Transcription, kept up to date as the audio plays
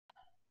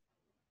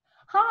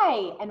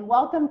Hi, and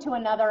welcome to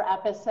another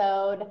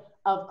episode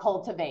of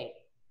Cultivate.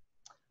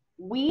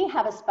 We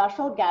have a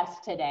special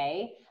guest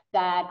today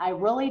that I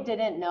really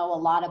didn't know a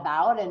lot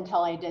about until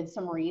I did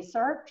some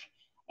research.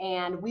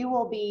 And we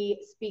will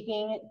be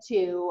speaking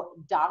to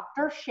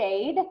Dr.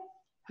 Shade,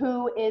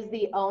 who is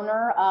the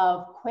owner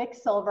of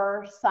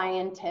QuickSilver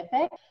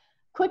Scientific.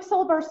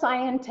 QuickSilver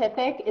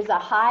Scientific is a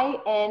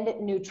high-end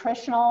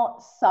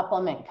nutritional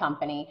supplement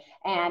company,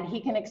 and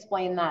he can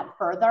explain that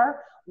further.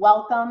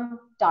 Welcome,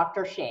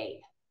 Dr. Shade.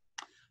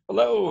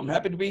 Hello, I'm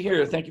happy to be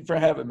here. Thank you for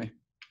having me.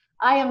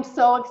 I am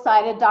so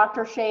excited,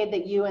 Dr. Shade,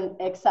 that you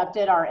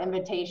accepted our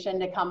invitation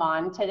to come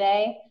on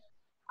today.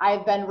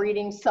 I've been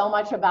reading so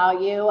much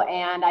about you,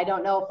 and I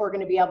don't know if we're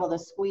going to be able to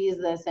squeeze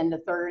this into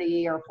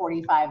 30 or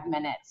 45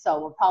 minutes, so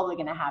we're probably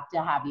going to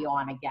have you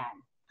on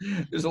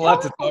again. There's a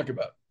lot to talk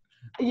about.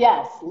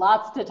 Yes,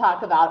 lots to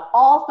talk about,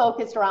 all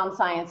focused around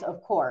science,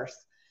 of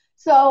course.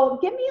 So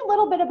give me a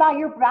little bit about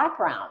your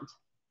background.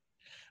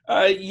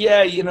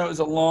 Yeah, it was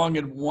a long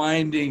and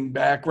winding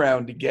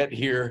background to get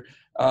here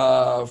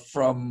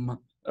from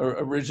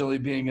originally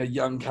being a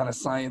young kind of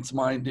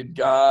science-minded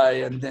guy,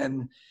 and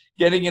then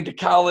getting into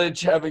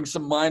college, having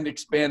some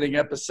mind-expanding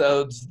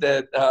episodes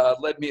that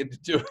led me into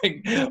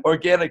doing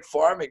organic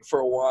farming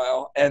for a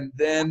while. And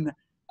then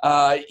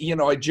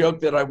I joke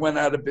that I went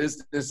out of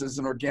business as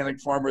an organic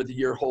farmer the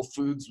year Whole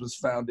Foods was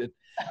founded.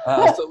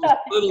 So it was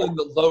a little in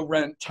the low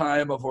rent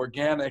time of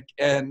organic.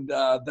 And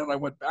then I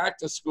went back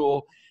to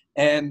school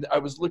and I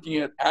was looking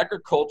at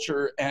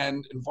agriculture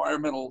and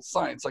environmental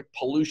science, like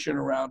pollution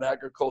around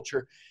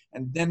agriculture,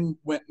 and then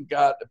went and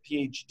got a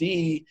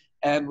PhD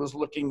and was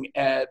looking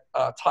at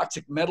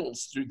toxic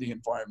metals through the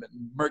environment.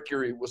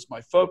 Mercury was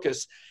my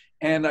focus.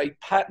 And I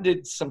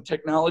patented some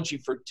technology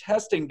for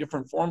testing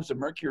different forms of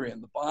mercury in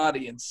the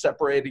body and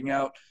separating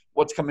out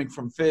what's coming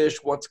from fish,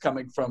 what's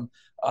coming from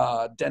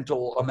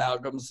dental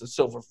amalgams, the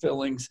silver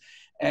fillings,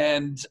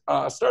 and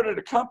started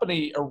a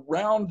company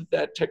around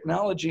that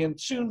technology, and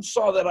soon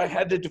saw that I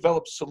had to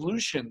develop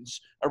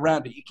solutions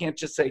around it. You can't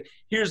just say,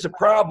 here's a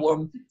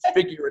problem,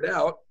 figure it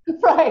out.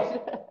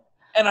 Right.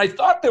 And I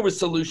thought there were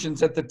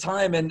solutions at the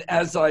time, and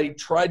as I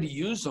tried to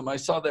use them, I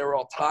saw they were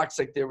all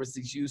toxic. There was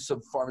this use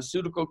of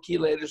pharmaceutical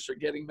chelators for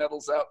getting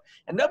metals out,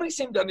 and nobody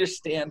seemed to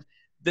understand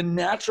the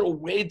natural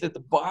way that the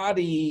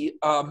body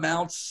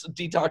mounts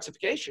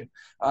detoxification.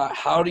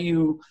 How do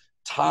you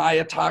tie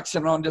a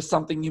toxin onto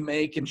something you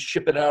make and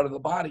ship it out of the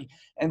body?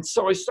 And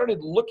so I started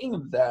looking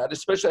at that,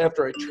 especially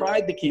after I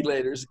tried the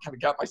chelators and kind of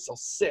got myself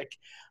sick.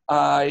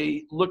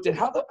 I looked at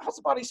how's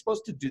the body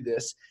supposed to do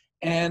this?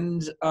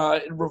 And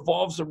it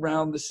revolves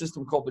around the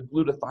system called the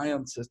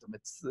glutathione system.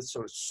 It's this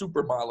sort of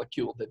super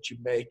molecule that you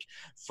make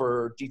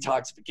for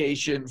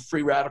detoxification,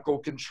 free radical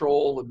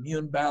control,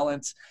 immune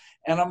balance.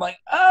 And I'm like,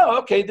 oh,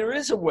 okay, there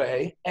is a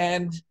way.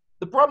 And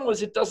the problem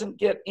was it doesn't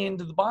get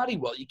into the body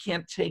well. You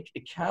can't take a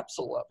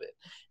capsule of it.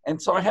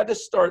 And so I had to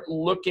start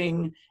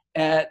looking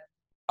at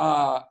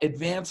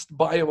advanced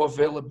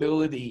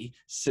bioavailability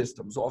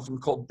systems, often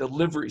called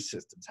delivery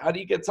systems. How do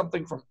you get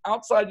something from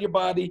outside your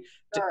body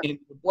to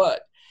into the blood?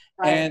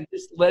 Right. And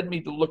this led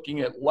me to looking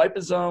at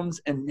liposomes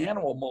and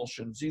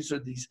nanoemulsions. These are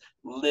these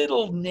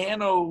little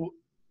nano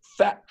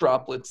fat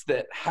droplets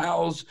that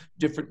house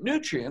different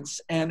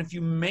nutrients. And if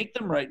you make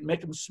them right,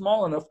 make them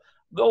small enough,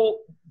 they'll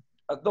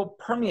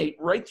permeate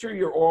right through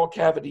your oral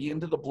cavity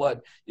into the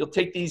blood. You'll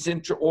take these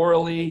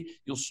intraorally,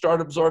 you'll start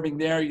absorbing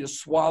there, you'll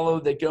swallow,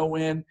 they go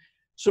in.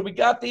 So we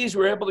got these,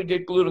 we were able to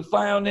get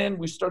glutathione in.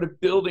 We started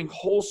building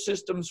whole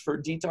systems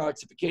for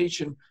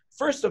detoxification,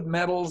 first of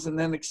metals and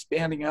then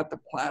expanding out to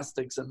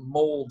plastics and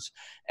molds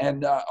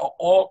and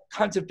all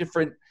kinds of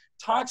different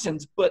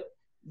toxins. But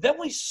then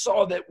we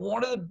saw that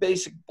one of the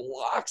basic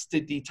blocks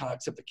to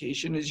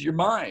detoxification is your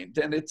mind.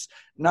 And it's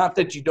not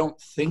that you don't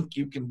think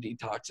you can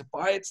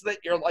detoxify, it's that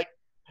you're like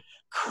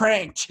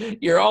cranked,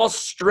 you're all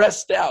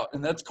stressed out,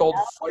 and that's called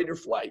fight or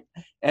flight.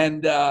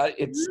 And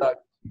it's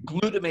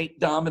glutamate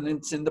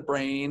dominance in the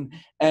brain,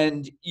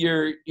 and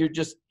your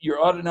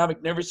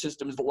autonomic nervous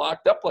system is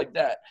locked up like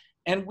that.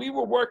 And we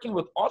were working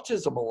with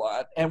autism a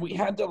lot, and we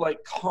had to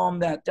like calm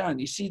that down.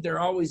 You see, they're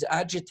always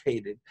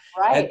agitated,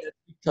 right? And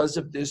because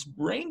of this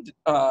brain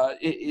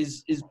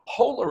is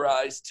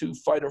polarized to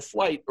fight or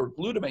flight or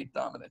glutamate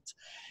dominance.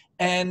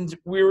 And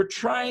we were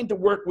trying to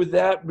work with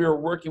that. We were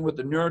working with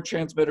a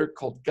neurotransmitter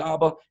called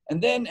GABA,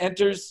 and then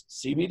enters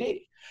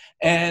CBD.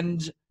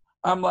 And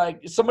I'm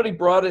like, somebody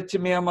brought it to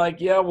me. I'm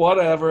like, yeah,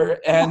 whatever.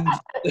 And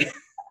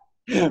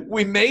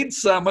we made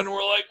some and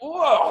we're like,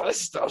 whoa, this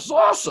stuff's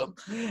awesome.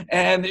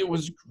 And it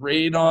was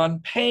great on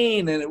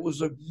pain. And it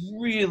was a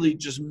really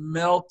just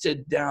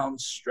melted down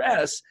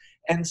stress.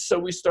 And so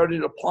we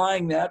started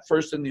applying that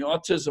first in the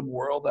autism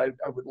world. I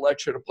would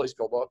lecture at a place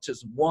called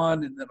Autism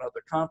One and then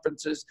other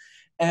conferences.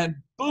 And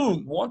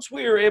boom, once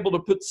we were able to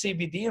put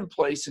CBD in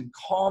place and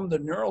calm the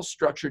neural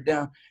structure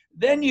down,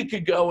 then you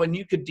could go and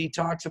you could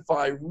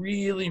detoxify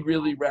really,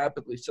 really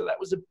rapidly. So that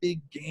was a big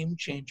game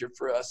changer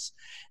for us.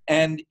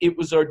 And it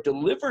was our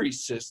delivery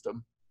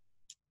system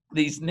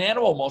these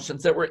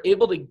nanoemulsions that were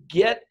able to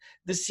get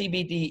the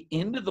CBD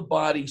into the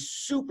body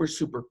super,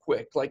 super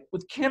quick. Like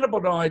with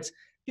cannabinoids,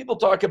 people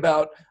talk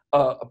about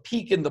a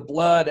peak in the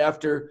blood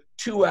after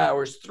 2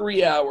 hours,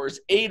 3 hours,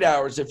 8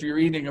 hours if you're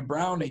eating a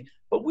brownie.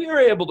 But we were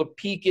able to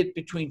peak it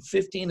between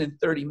 15 and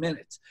 30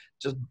 minutes.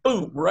 Just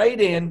boom, right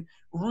in,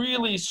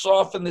 really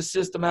soften the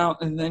system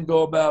out, and then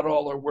go about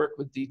all our work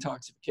with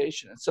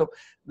detoxification. And so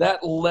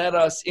that led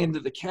us into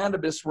the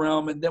cannabis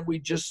realm, and then we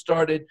just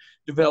started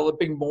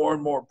developing more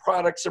and more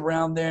products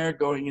around there,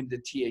 going into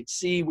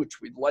THC,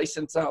 which we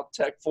license out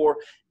tech for,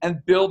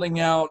 and building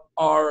out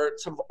our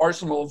sort of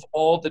arsenal of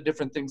all the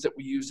different things that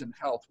we use in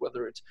health,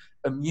 whether it's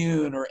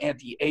immune or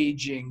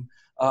anti-aging,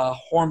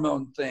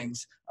 hormone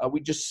things.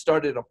 We just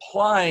started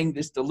applying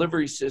this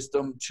delivery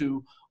system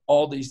to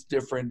all these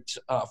different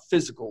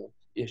physical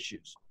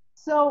issues.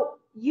 So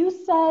you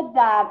said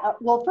that,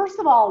 well, first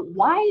of all,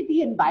 why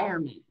the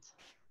environment?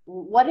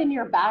 What in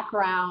your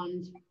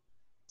background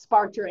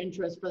sparked your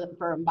interest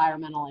for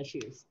environmental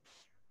issues?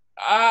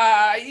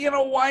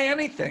 Why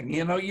anything?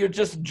 You're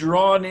just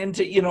drawn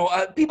into,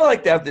 people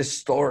like to have this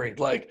story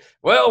like,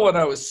 well, when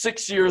I was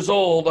 6 years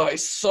old, I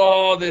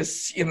saw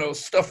this,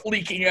 stuff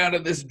leaking out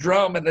of this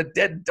drum and a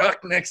dead duck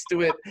next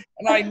to it,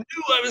 and I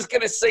knew I was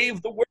going to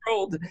save the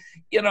world.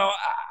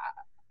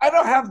 I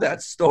don't have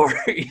that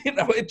story.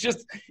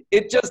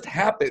 It just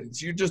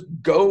happens. You just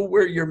go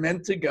where you're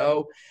meant to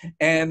go.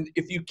 And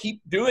if you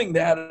keep doing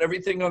that,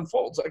 everything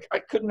unfolds. I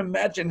couldn't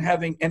imagine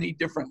having any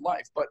different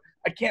life, but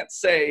I can't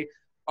say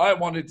I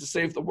wanted to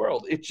save the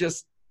world. That's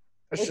just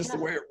the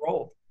way it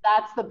rolled.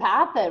 That's the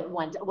path that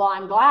went. Well,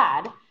 I'm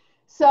glad.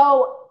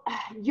 So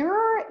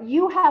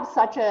you have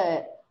such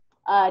a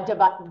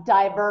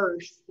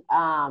diverse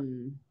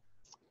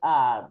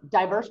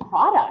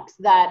products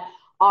that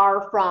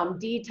are from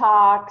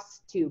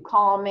detox to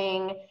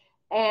calming.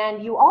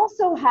 And you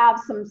also have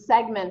some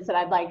segments that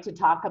I'd like to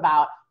talk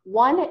about.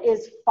 One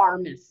is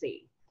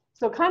pharmacy.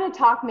 So kind of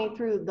talk me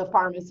through the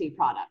pharmacy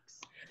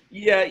products.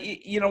 Yeah,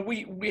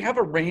 we have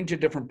a range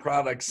of different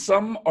products.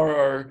 Some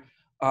are,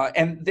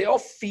 and they all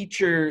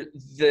feature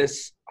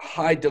this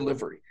high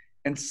delivery.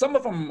 And some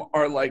of them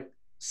are like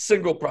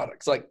single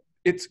products, like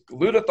it's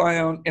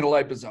glutathione in a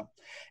liposome.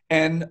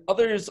 And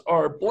others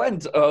are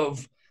blends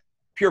of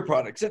pure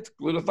products. It's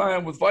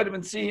glutathione with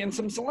vitamin C and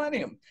some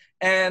selenium.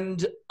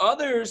 And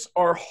others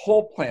are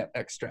whole plant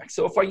extracts.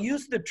 So if I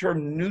use the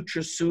term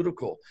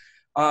nutraceutical,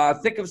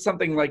 think of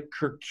something like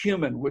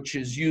curcumin, which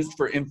is used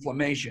for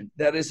inflammation.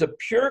 That is a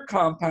pure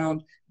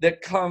compound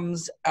that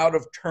comes out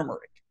of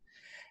turmeric.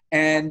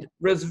 And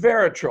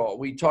resveratrol,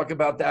 we talk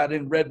about that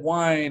in red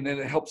wine, and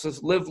it helps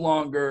us live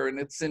longer, and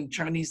it's in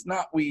Chinese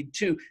knotweed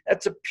too.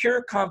 That's a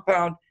pure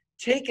compound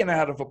taken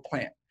out of a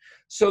plant.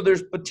 So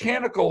there's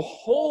botanical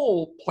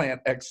whole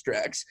plant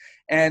extracts.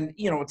 And,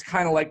 it's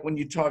kind of like when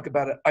you talk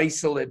about an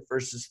isolate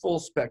versus full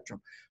spectrum.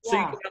 So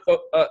you can have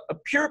a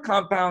pure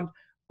compound,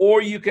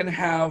 or you can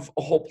have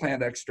a whole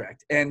plant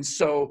extract. And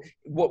so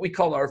what we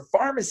call our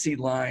pharmacy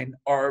line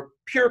are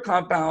pure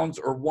compounds,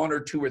 or one or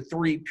two or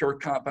three pure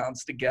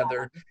compounds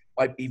together.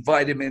 Might be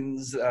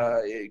vitamins,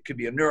 it could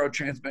be a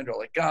neurotransmitter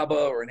like GABA,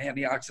 or an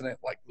antioxidant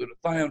like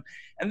glutathione.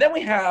 And then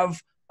we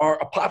have our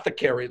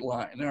apothecary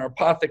line. And our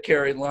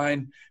apothecary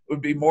line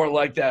would be more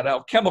like that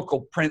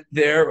alchemical print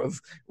there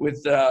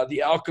with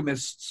the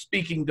alchemist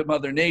speaking to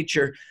Mother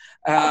Nature.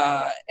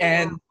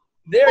 And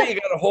there you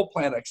got a whole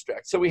plant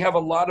extract. So we have a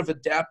lot of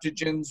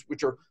adaptogens,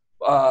 which are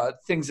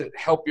things that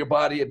help your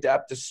body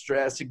adapt to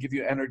stress and give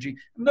you energy.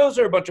 And those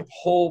are a bunch of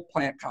whole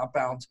plant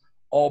compounds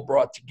all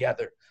brought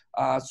together.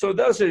 So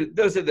those are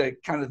the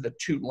kind of the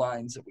two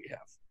lines that we have.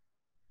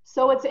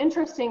 So it's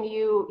interesting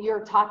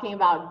you're talking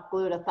about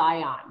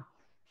glutathione.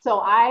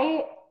 So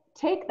I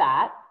take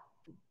that,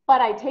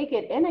 but I take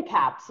it in a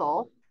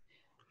capsule,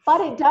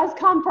 but it does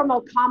come from a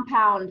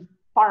compound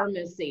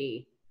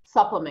pharmacy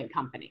supplement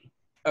company.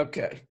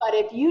 Okay. But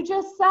if you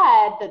just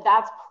said that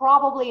that's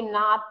probably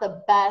not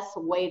the best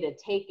way to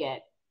take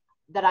it,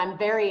 that I'm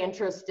very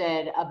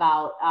interested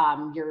about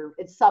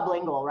it's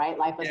sublingual, right?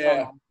 Liposomal.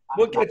 Yeah.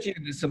 We'll get you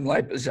into some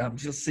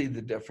liposomes. You'll see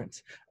the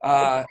difference.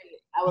 I'd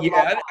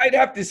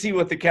have to see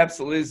what the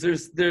capsule is.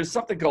 There's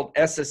something called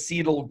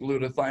S-acetyl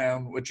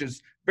glutathione, which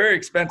is very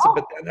expensive,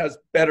 but that has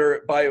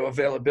better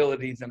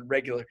bioavailability than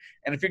regular.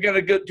 And if you're going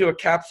to go do a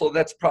capsule,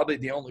 that's probably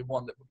the only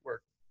one that would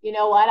work. You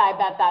know what? I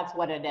bet that's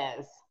what it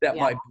is. That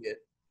might be it.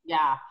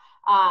 Yeah.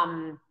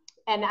 And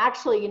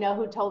actually,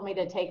 who told me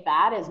to take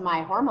that is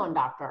my hormone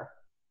doctor.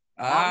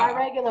 Not my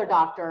regular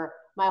doctor,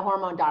 my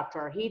hormone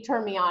doctor. He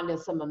turned me on to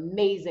some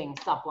amazing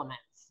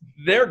supplements.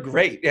 They're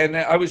great. And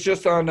I was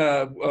just on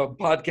a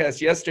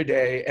podcast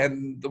yesterday,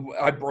 and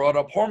I brought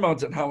up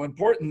hormones and how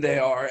important they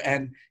are.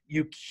 And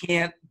you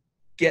can't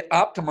get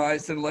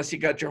optimized unless you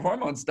got your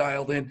hormones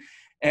dialed in.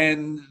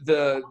 And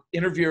the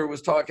interviewer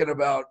was talking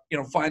about,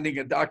 finding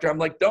a doctor. I'm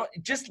like, don't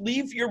just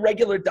leave your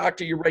regular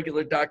doctor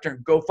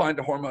and go find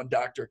a hormone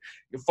doctor.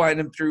 You'll find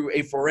them through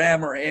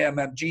A4M or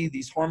AMMG,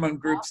 these hormone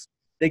groups.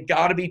 They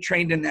got to be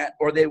trained in that,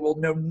 or they will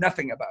know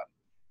nothing about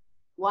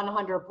it.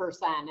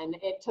 100%. And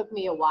it took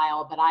me a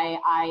while, but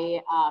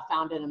I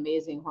found an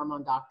amazing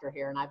hormone doctor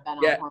here, and I've been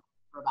on hormones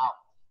for about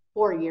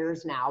 4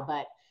 years now.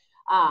 But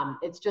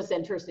it's just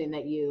interesting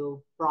that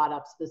you brought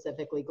up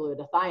specifically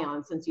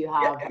glutathione, since you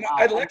have.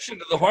 I lecture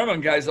to the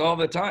hormone guys all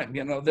the time.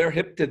 You know, they're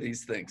hip to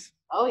these things.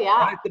 Oh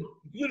yeah.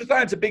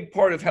 Glutathione's a big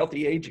part of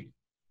healthy aging.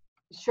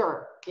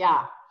 Sure.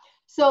 Yeah.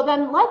 So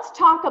then let's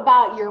talk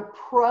about your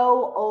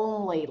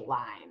pro-only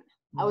line.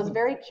 I was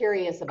very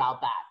curious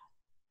about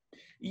that.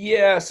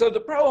 Yeah, so the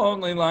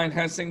pro-only line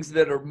has things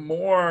that are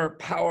more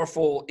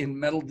powerful in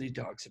metal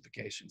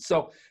detoxification.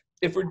 So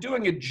if we're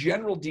doing a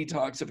general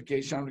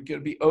detoxification, I'm going to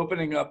be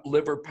opening up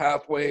liver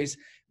pathways,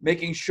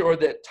 making sure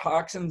that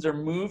toxins are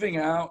moving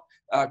out,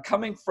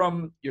 coming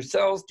from your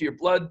cells to your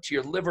blood to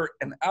your liver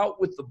and out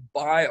with the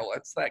bile.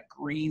 That's that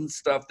green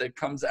stuff that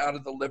comes out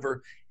of the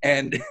liver.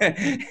 And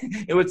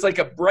it's like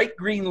a bright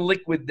green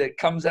liquid that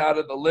comes out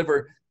of the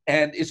liver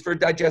and is for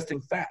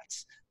digesting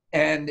fats.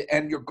 And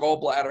your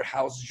gallbladder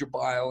houses your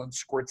bile and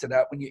squirts it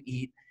out when you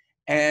eat.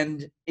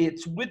 And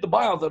it's with the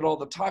bile that all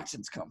the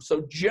toxins come.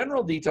 So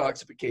general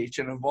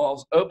detoxification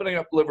involves opening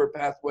up liver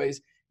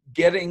pathways,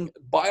 getting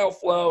bile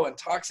flow and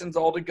toxins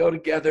all to go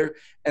together,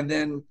 and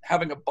then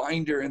having a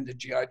binder in the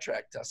GI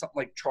tract, something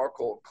like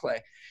charcoal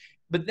clay.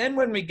 But then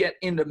when we get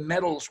into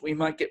metals, we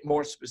might get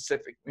more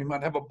specific. We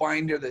might have a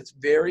binder that's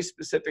very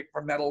specific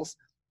for metals,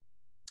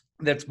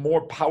 that's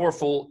more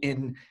powerful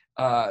in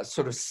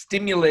sort of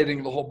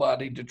stimulating the whole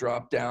body to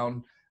drop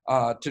down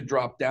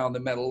the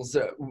metals.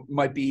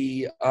 Might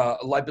be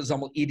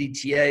liposomal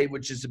EDTA,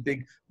 which is a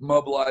big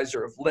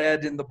mobilizer of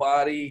lead in the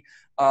body.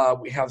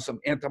 We have some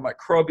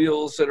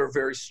antimicrobials that are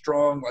very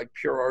strong, like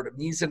pure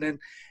artemisinin.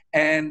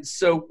 And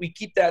so we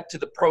keep that to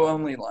the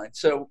pro-only line.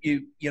 So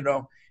you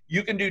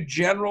can do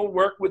general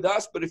work with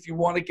us, but if you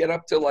want to get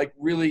up to like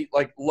really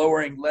like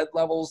lowering lead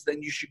levels,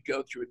 then you should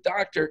go through a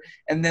doctor,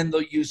 and then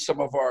they'll use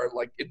some of our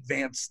like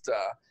advanced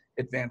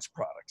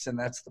products, and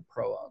that's the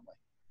pro-only.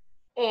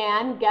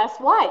 And guess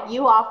what?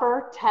 You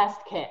offer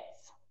test kits.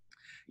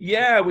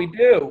 Yeah, we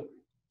do.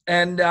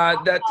 And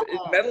that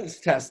metals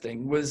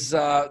testing was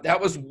that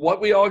was what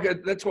we all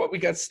got. That's what we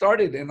got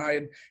started. And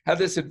I had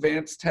this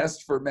advanced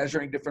test for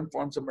measuring different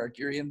forms of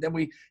mercury, and then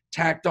we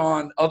tacked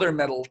on other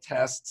metal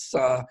tests.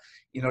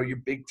 Your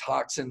big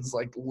toxins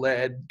like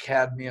lead,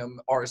 cadmium,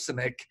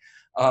 arsenic,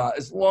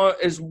 as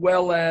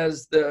well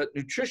as the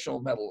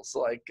nutritional metals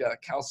like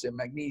calcium,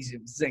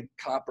 magnesium, zinc,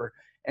 copper.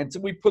 And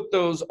so we put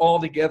those all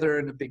together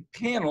in a big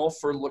panel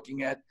for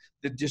looking at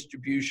the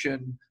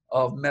distribution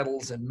of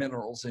metals and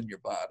minerals in your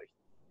body.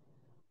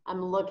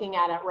 I'm looking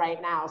at it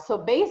right now. So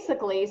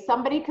basically,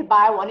 somebody could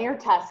buy one of your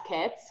test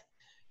kits.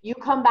 You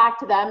come back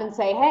to them and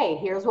say, hey,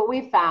 here's what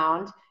we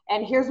found,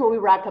 and here's what we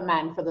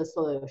recommend for the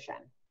solution.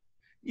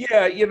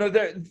 Yeah,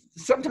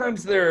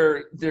 sometimes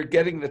they're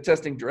getting the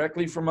testing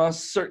directly from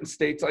us. Certain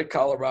states like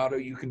Colorado,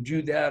 you can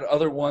do that.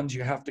 Other ones,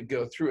 you have to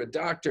go through a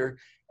doctor.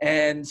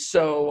 And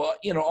so,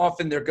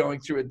 often they're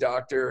going through a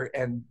doctor,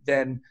 and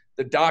then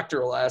the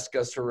doctor will ask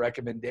us for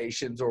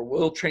recommendations, or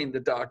we'll train the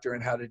doctor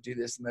in how to do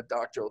this, and the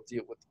doctor will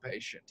deal with the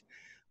patient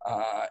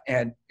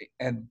and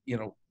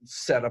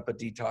set up a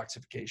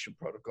detoxification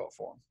protocol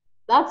for them.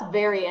 That's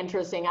very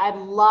interesting. I'd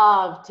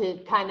love to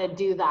kind of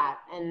do that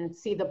and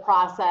see the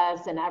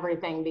process and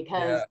everything,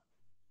 because,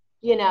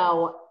 it's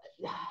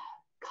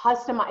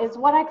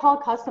what I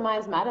call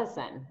customized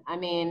medicine. I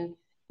mean,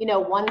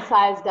 one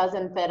size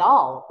doesn't fit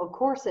all. Of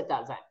course it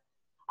doesn't.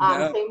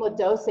 No. Same with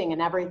dosing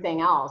and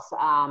everything else.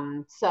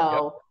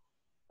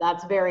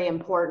 That's very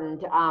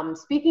important.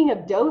 Speaking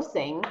of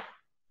dosing,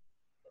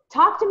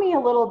 talk to me a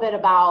little bit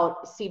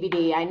about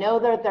CBD. I know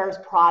that there's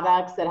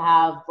products that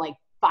have like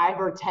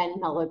 5 or 10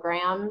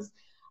 milligrams.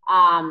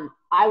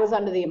 I was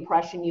under the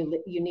impression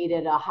you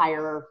needed a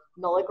higher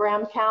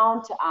milligram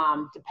count,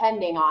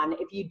 depending on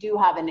if you do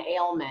have an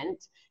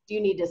ailment. Do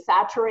you need to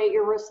saturate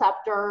your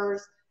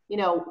receptors?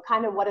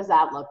 Kind of what does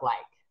that look like?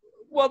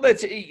 Well,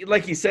 that's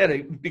like you said,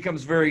 it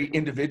becomes very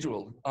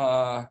individual.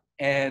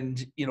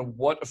 And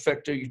what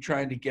effect are you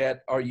trying to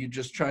get? Are you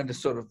just trying to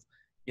sort of,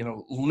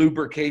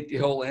 lubricate the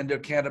whole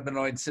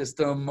endocannabinoid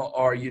system?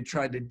 Are you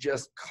trying to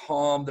just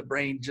calm the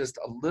brain just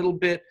a little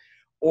bit?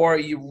 Or are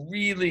you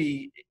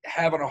really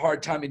having a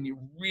hard time and you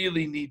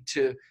really need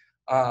to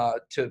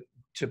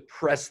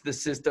press the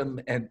system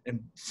and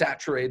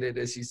saturate it,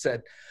 as you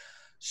said?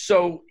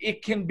 So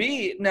it can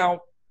be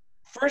now.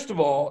 First of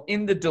all,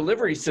 in the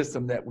delivery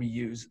system that we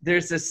use,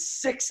 there's a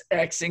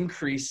 6x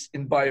increase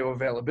in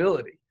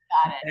bioavailability.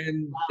 Got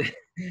it.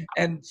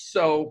 And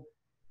so,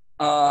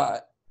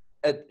 a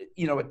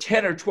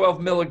 10 or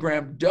 12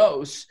 milligram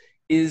dose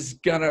is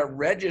gonna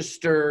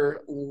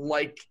register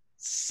like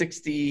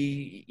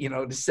 60,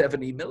 to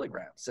 70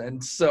 milligrams.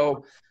 And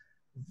so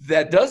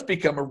that does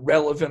become a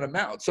relevant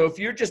amount. So if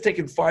you're just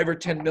taking 5 or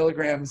 10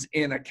 milligrams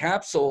in a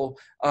capsule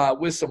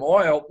with some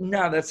oil,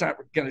 no, that's not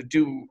gonna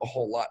do a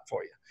whole lot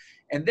for you.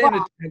 And then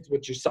it depends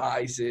what your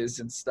size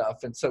is and stuff.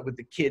 And so with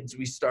the kids,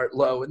 we start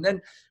low. And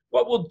then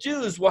what we'll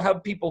do is we'll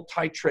have people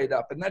titrate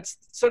up, and that's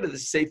sort of the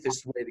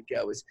safest way to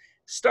go is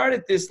start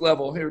at this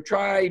level. Here,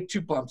 try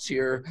 2 pumps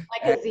here.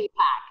 Like a Z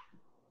pack.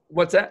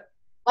 What's that?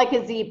 Like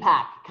a Z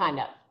pack, kind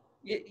of.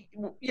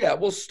 Yeah,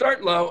 we'll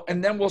start low,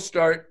 and then we'll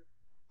start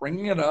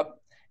bringing it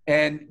up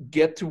and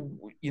get to,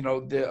 you know,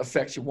 the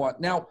effects you want.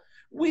 Now,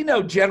 we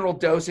know general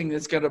dosing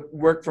is going to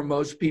work for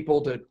most people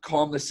to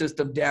calm the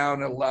system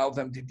down and allow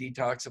them to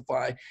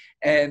detoxify.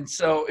 And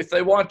so if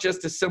they want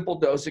just a simple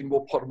dosing,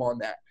 we'll put them on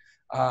that.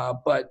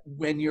 But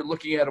when you're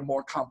looking at a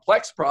more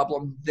complex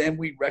problem, then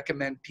we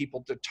recommend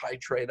people to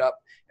titrate up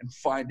and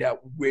find out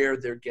where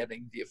they're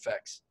getting the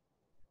effects.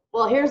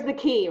 Well, here's the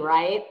key,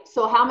 right?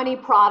 So how many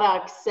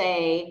products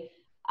say,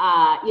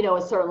 you know,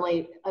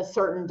 certainly a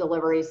certain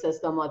delivery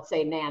system, let's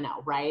say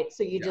nano, right?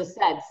 So you just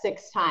said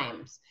 6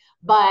 times.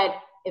 But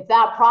if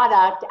that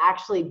product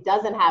actually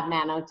doesn't have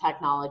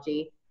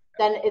nanotechnology,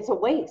 then it's a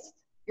waste.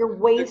 You're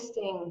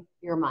wasting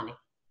your money.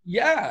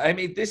 Yeah, I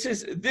mean, this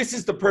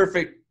is the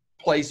perfect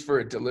place for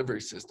a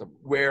delivery system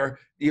where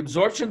the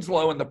absorption's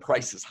low and the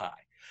price is high.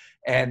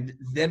 And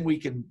then we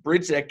can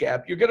bridge that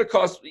gap. You're going to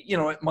cost, you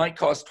know, it might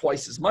cost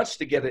twice as much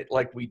to get it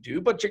like we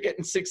do, but you're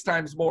getting 6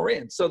 times more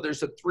in. So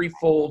there's a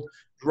 3-fold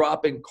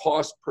drop in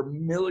cost per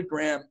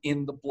milligram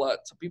in the blood.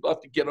 So people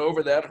have to get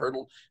over that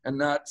hurdle and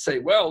not say,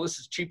 well, this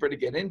is cheaper to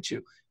get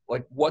into.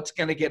 Like, what's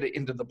going to get it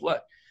into the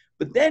blood?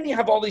 But then you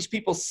have all these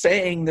people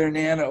saying they're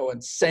nano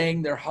and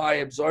saying they're high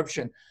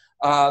absorption.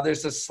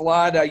 There's a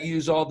slide I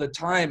use all the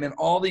time, and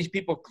all these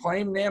people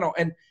claim nano.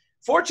 And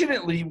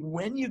fortunately,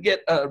 when you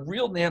get a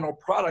real nano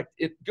product,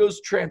 it goes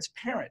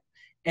transparent.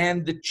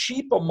 And the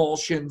cheap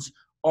emulsions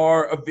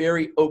are a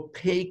very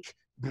opaque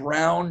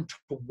brown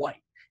to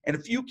white. And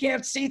if you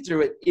can't see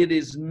through it, it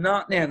is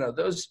not nano.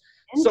 Those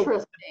Interesting. So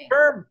the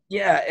term,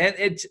 yeah,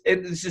 and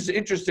this is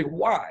interesting.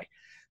 Why?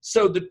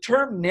 So the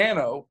term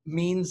nano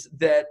means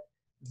that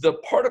the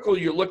particle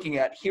you're looking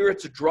at here,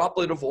 it's a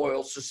droplet of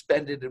oil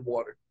suspended in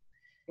water.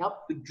 Yep.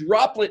 The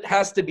droplet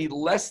has to be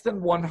less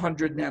than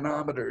 100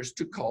 nanometers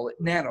to call it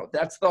nano.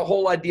 That's the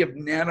whole idea of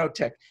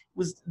nanotech.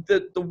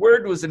 The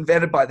word was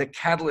invented by the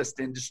catalyst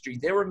industry.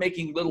 They were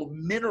making little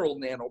mineral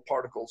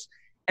nanoparticles.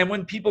 And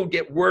when people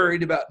get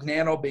worried about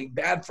nano being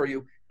bad for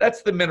you,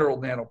 that's the mineral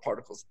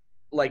nanoparticles,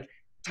 like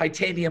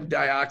titanium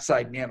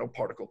dioxide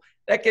nanoparticle.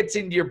 That gets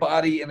into your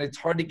body and it's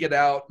hard to get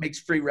out, makes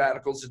free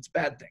radicals, it's a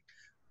bad thing.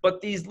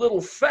 But these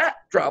little fat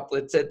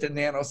droplets at the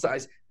nano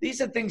size,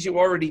 these are things you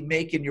already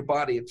make in your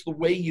body. It's the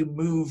way you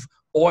move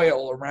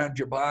oil around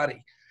your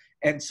body.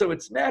 And so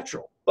it's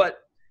natural. But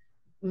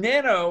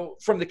nano,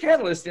 from the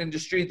catalyst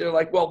industry, they're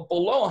like, well,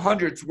 below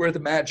 100 is where the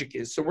magic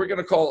is. So we're going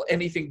to call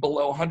anything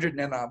below 100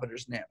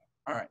 nanometers nano.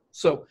 All right.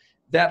 So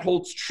that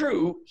holds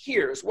true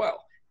here as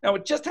well. Now,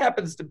 it just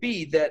happens to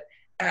be that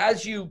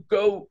as you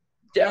go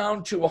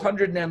down to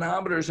 100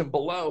 nanometers and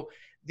below,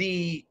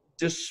 the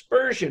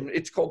dispersion,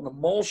 it's called an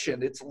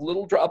emulsion, it's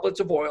little droplets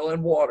of oil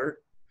and water,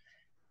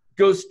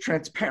 goes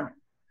transparent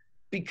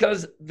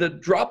because the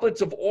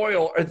droplets of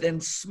oil are then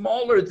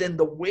smaller than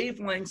the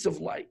wavelengths of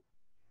light.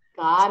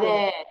 Got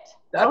it.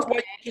 That's why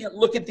you can't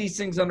look at these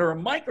things under a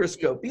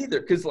microscope either,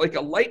 because like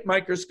a light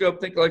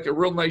microscope, think like a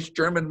real nice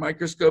German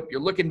microscope,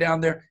 you're looking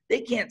down there, they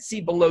can't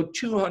see below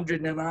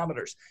 200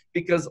 nanometers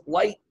because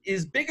light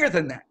is bigger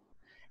than that.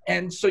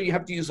 And so you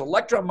have to use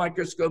electron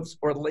microscopes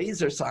or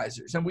laser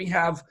sizers. And we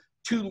have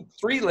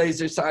 2-3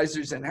 laser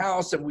sizers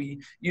in-house, and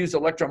we use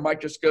electron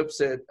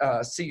microscopes at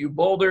CU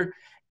Boulder.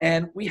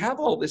 And we have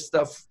all this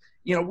stuff,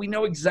 you know, we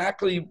know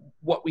exactly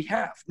what we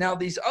have. Now,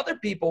 these other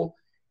people,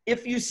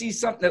 if you see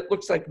something that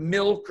looks like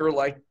milk or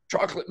like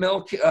chocolate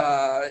milk,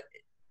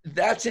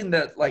 that's in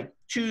the like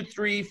 2,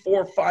 3,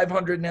 4,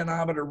 500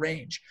 nanometer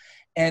range.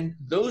 And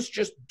those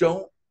just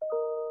don't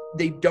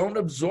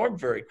absorb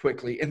very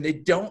quickly, and they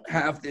don't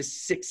have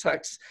this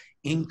 6x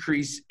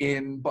increase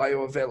in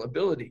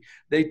bioavailability.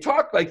 They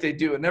talk like they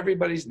do, and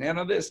everybody's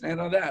nano this,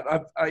 nano that.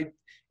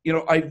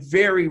 I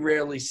very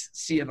rarely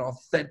see an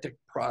authentic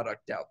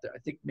product out there. I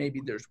think maybe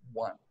there's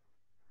one.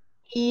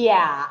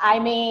 Yeah, I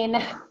mean,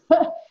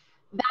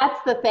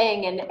 that's the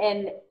thing,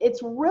 and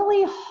it's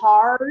really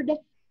hard,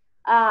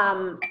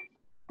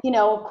 you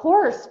know, of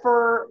course,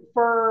 for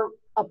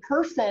a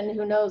person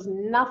who knows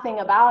nothing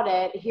about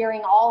it,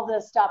 hearing all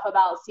this stuff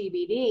about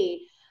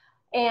CBD.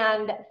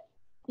 And,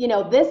 you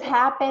know, this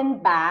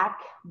happened back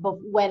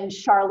when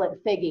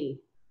Charlotte Figge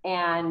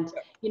and,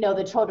 you know,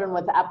 the children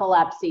with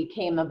epilepsy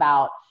came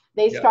about.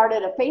 They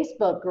started a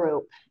Facebook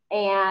group,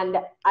 and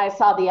I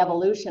saw the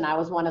evolution. I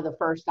was one of the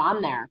first on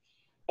there.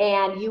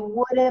 And you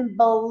wouldn't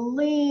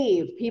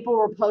believe people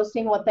were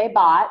posting what they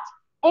bought,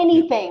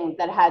 anything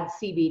that had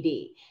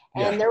CBD.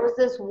 And there was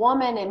this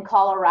woman in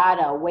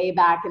Colorado way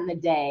back in the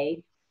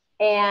day,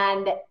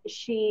 and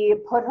she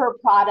put her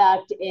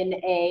product in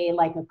a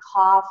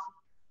cough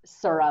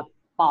syrup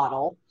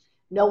bottle.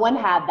 No one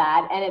had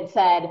that. And it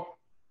said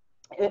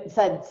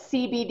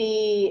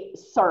CBD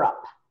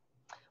syrup.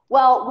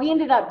 Well, we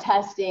ended up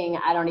testing,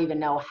 I don't even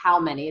know how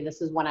many.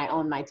 This is when I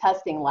owned my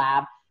testing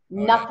lab.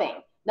 Nothing,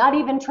 not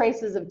even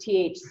traces of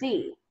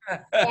THC.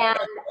 And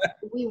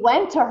we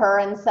went to her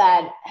and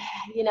said,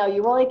 you know,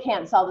 you really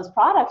can't sell this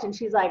product. And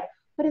she's like,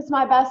 but it's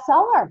my best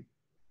seller.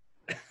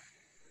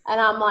 And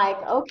I'm like,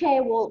 okay,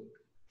 well,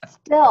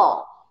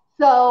 still.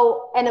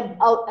 So, and,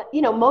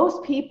 you know,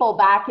 most people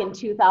back in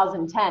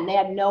 2010, they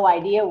had no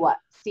idea what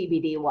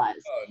CBD was.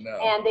 Oh, no.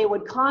 And they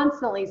would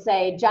constantly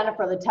say,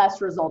 Genifer, the test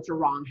results are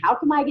wrong. How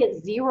come I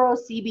get 0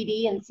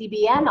 CBD and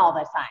CBN all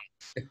the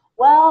time?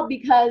 Well,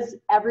 because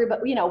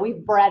everybody, you know,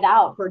 we've bred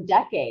out for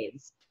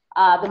decades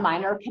the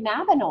minor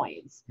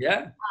cannabinoids.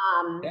 Yeah.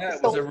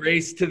 It was a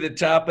race to the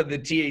top of the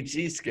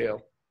THC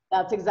scale.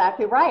 That's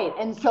exactly right.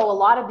 And so a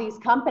lot of these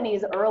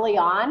companies early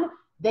on,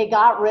 they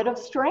got rid of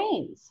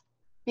strains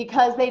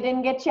because they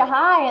didn't get you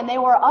high and they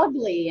were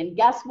ugly. And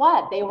guess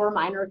what? They were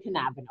minor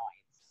cannabinoids.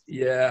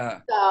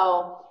 Yeah.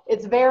 So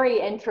it's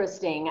very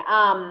interesting.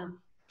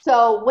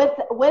 So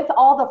with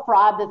all the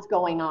fraud that's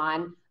going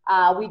on,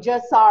 we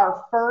just saw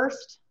our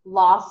first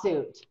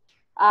lawsuit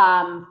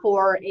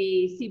for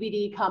a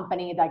CBD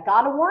company that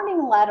got a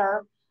warning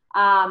letter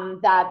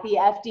that the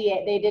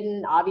FDA, they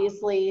didn't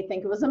obviously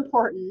think it was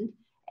important.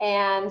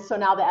 And so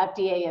now the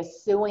FDA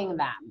is suing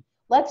them.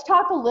 Let's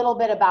talk a little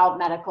bit about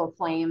medical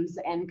claims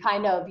and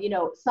kind of, you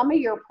know, some of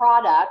your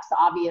products,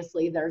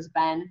 obviously there's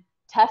been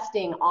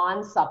testing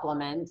on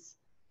supplements.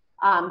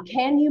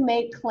 Can you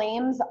make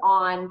claims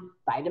on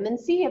vitamin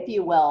C, if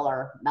you will,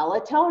 or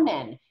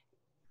melatonin?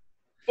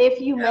 If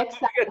you mix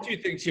that. I got two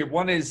things here.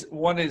 One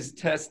is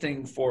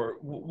testing for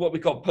what we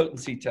call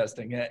potency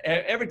testing.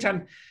 Every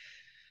time,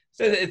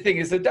 so the thing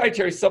is, the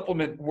dietary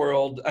supplement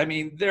world, I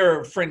mean, there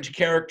are fringe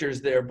characters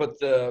there, but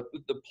the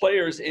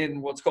players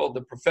in what's called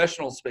the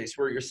professional space,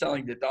 where you're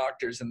selling to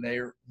doctors and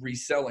they're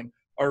reselling,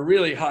 are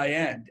really high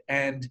end.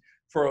 And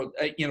for,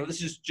 you know,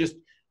 this is just,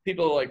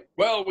 people are like,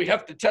 well, we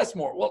have to test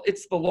more. Well,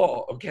 it's the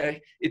law,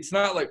 okay? It's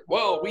not like,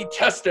 well, we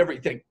test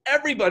everything.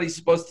 Everybody's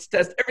supposed to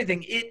test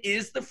everything. It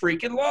is the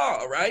freaking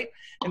law, right?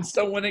 And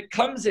so when it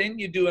comes in,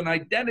 you do an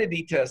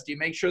identity test. You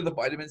make sure the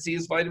vitamin C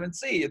is vitamin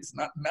C. It's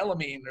not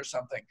melamine or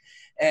something.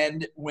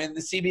 And when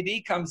the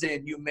CBD comes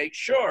in, you make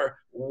sure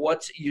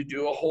you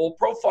do a whole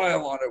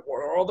profile on it. What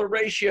are all the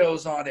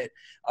ratios on it?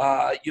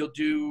 You'll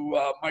do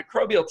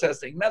microbial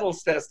testing,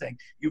 metals testing.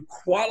 You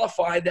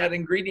qualify that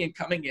ingredient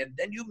coming in.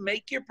 Then you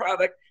make your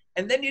product,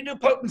 and then you do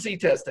potency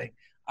testing.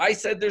 I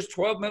said there's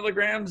 12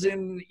 milligrams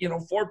in,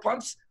 4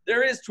 pumps.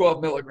 There is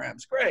 12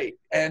 milligrams. Great.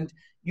 And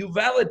you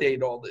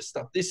validate all this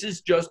stuff. This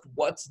is just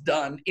what's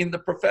done in the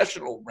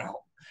professional realm.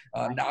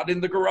 Not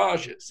in the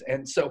garages.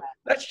 And so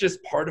that's just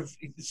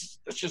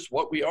that's just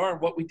what we are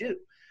and what we do.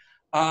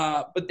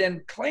 But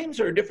then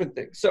claims are a different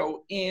thing.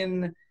 So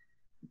in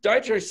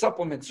dietary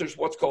supplements, there's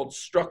what's called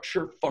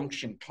structure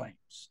function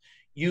claims.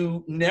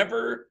 You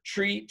never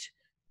treat,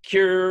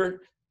 cure,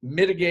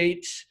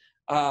 mitigate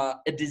a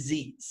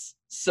disease.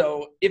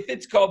 So if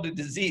it's called a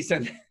disease,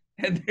 and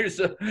there's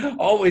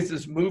always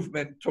this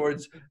movement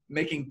towards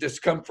making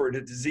discomfort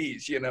a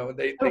disease,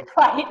 they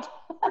right.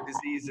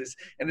 diseases.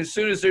 And as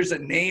soon as there's a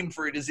name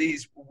for a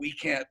disease, we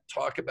can't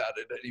talk about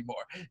it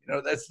anymore.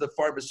 That's the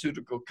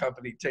pharmaceutical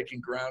company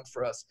taking ground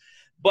for us.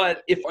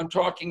 But if I'm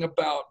talking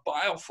about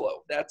bile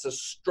flow, that's a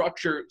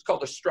structure. It's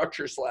called a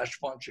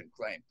structure/function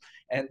claim.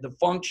 And the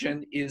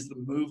function is the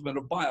movement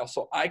of bile.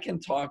 So I can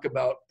talk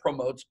about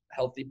promotes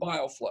healthy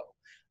bile flow.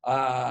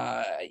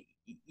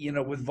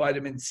 With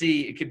vitamin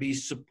C, it could be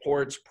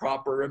supports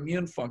proper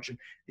immune function.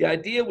 The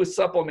idea with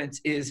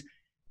supplements is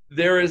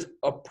there is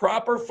a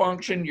proper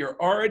function,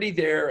 you're already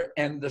there,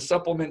 and the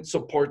supplement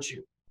supports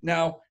you.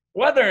 Now,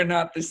 whether or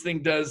not this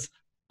thing does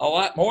a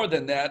lot more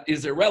than that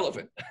is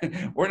irrelevant.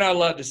 We're not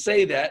allowed to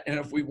say that, and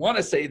if we want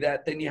to say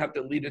that, then you have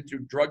to lead it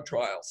through drug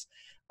trials.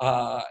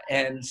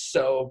 And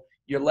so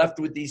you're left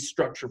with these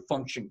structure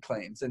function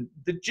claims. And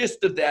the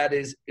gist of that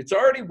is it's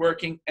already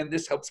working, and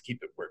this helps keep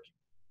it working.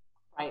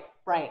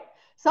 Right.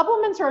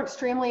 Supplements are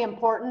extremely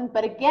important,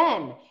 but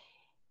again,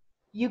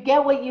 you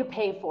get what you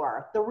pay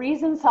for. The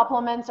reason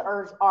supplements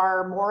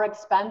are more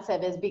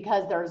expensive is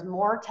because there's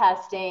more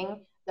testing,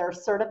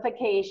 there's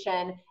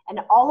certification, and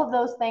all of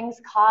those things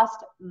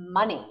cost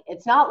money.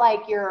 It's not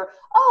like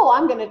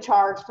I'm going to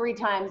charge 3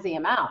 times the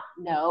amount.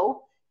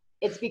 No,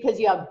 it's because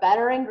you have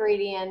better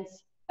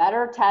ingredients,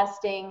 better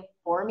testing,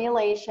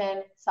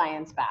 formulation,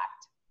 science-backed.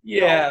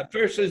 Yeah,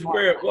 versus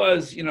where it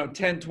was,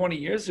 10, 20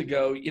 years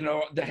ago,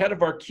 the head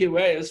of our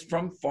QA is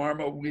from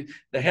pharma.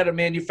 The head of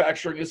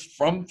manufacturing is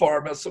from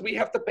pharma. So we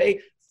have to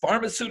pay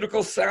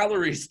pharmaceutical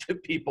salaries to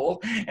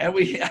people. And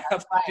we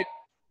have to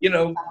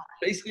do,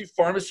 basically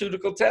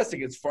pharmaceutical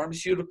testing. It's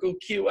pharmaceutical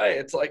QA.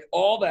 It's like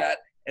all that.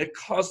 It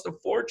costs a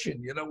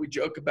fortune. We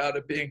joke about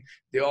it being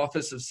the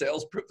Office of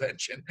Sales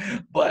Prevention.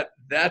 But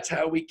that's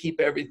how we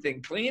keep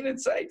everything clean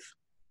and safe.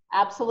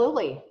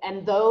 Absolutely.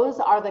 And those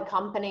are the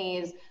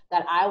companies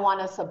that I want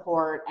to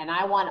support, and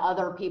I want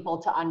other people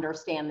to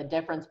understand the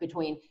difference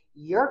between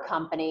your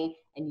company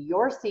and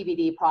your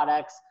CBD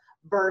products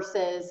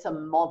versus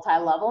some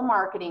multi-level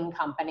marketing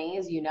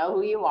companies, you know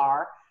who you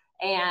are,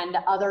 and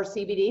other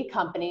CBD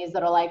companies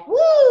that are like,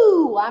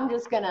 woo, I'm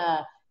just going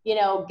to, you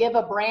know, give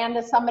a brand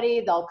to somebody,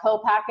 they'll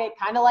co-pack it,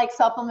 kind of like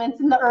supplements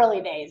in the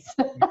early days.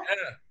 Yeah,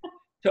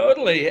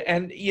 totally.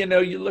 And, you know,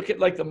 you look at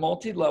like the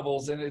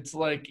multi-levels and it's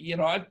like, you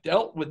know, I've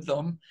dealt with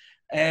them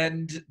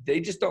and they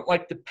just don't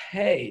like to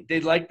pay. They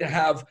like to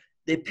have,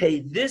 they pay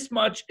this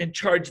much and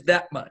charge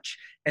that much.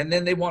 And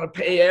then they want to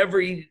pay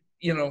every,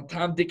 you know,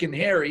 Tom, Dick, and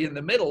Harry in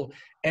the middle.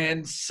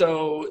 And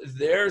so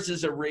theirs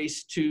is a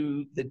race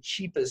to the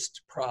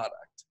cheapest product.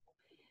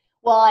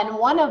 Well, and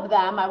one of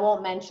them, I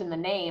won't mention the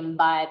name,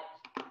 but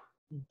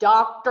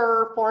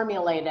doctor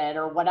formulated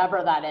or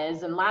whatever that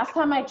is. And last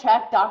time I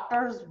checked,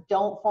 doctors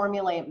don't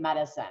formulate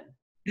medicine.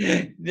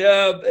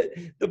 Yeah,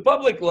 the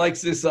public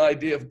likes this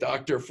idea of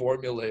doctor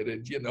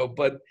formulated, you know,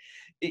 but,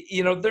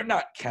 you know, they're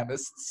not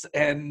chemists.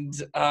 And,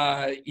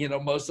 you know,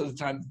 most of the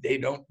time they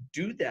don't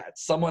do that.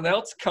 Someone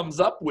else comes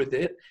up with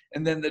it.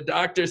 And then the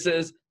doctor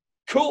says,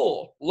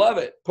 cool, love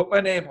it, put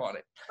my name on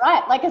it.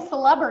 Right, like a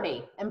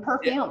celebrity in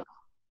perfume.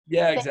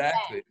 Yeah,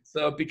 exactly.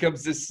 So it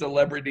becomes this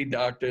celebrity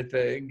doctor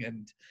thing.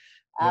 And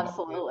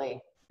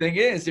absolutely. Thing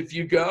is, if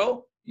you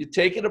go, you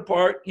take it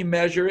apart, you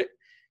measure it.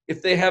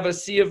 If they have a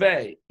C of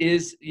A,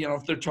 is, you know,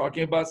 if they're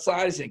talking about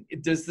sizing,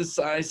 does the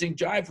sizing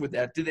jive with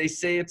that? Do they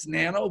say it's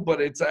nano,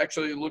 but it's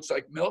actually looks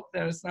like milk?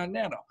 Then it's not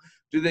nano.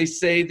 Do they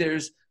say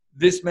there's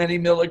this many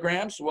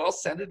milligrams? Well,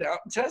 send it out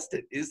and test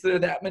it. Is there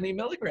that many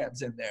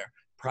milligrams in there?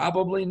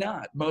 Probably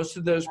not. Most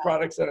of those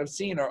products that I've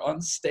seen are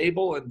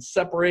unstable and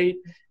separate.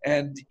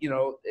 And, you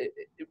know,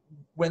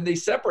 when they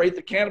separate,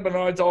 the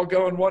cannabinoids all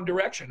go in one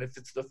direction. If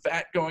it's the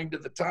fat going to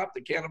the top,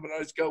 the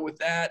cannabinoids go with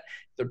that.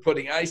 If they're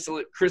putting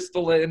isolate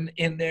crystalline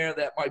in there,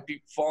 that might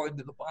be falling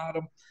to the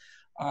bottom.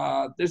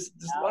 There's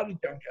a lot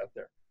of junk out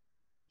there.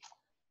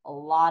 A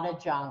lot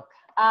of junk.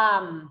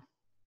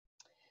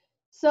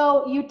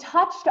 So you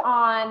touched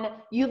on,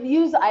 you've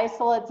used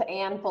isolates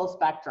and full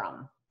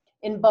spectrum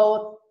in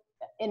both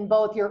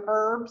your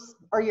herbs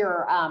or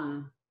your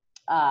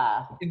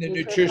in the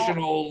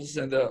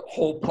nutritionals and the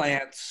whole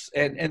plants,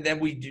 and then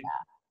we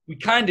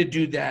kind of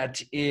do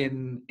that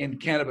in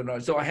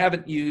cannabinoids. So I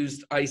haven't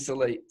used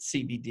isolate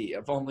CBD.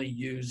 I've only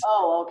used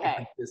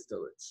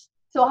distillates.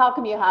 So how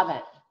come you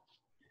haven't?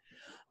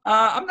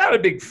 I'm not a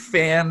big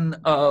fan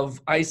of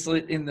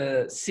isolate in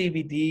the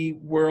CBD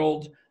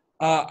world.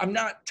 I'm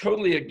not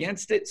totally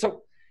against it.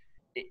 So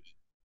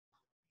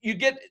you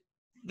get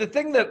the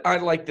thing that I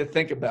like to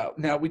think about.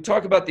 Now, we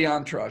talk about the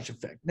entourage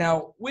effect.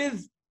 Now,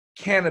 with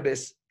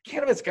cannabis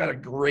got a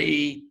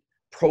great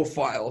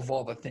profile of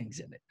all the things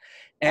in it.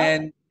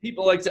 And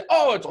people like to say,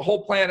 oh, it's a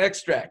whole plant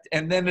extract.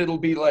 And then it'll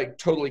be like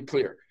totally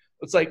clear.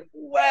 It's like,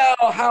 well,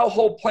 how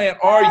whole plant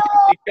are you?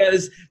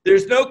 Because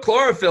there's no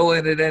chlorophyll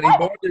in it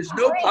anymore. There's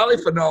no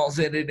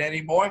polyphenols in it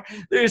anymore.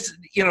 There's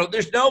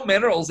no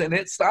minerals in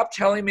it. Stop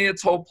telling me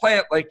it's whole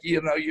plant. Like,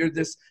 you know, you're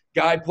this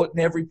guy putting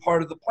every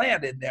part of the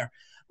plant in there.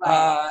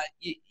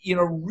 You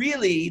know,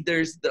 really,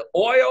 there's the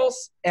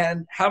oils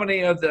and how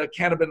many of the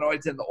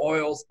cannabinoids in the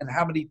oils and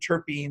how many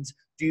terpenes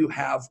do you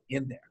have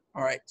in there?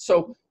 All right.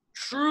 So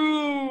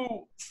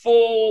true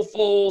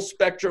full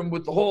spectrum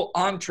with the whole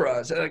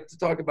entourage. I like to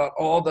talk about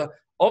all the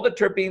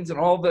terpenes and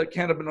all the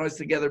cannabinoids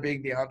together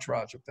being the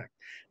entourage effect.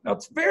 Now,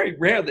 it's very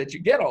rare that you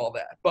get all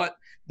that, but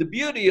the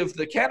beauty of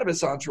the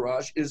cannabis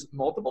entourage is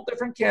multiple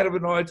different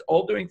cannabinoids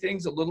all doing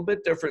things a little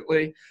bit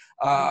differently.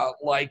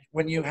 Like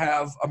when you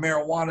have a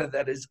marijuana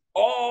that is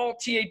all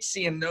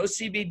THC and no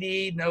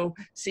CBD, no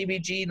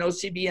CBG, no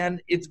CBN,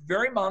 it's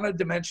very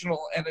monodimensional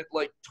and it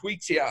like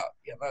tweaks you out.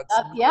 You know,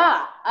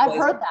 I've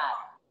heard that.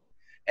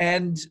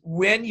 And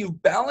when you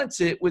balance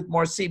it with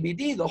more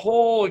CBD, the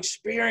whole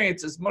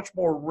experience is much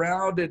more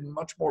rounded and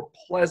much more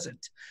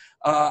pleasant.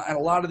 And a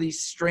lot of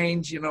these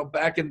strains, you know,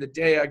 back in the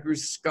day, I grew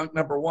skunk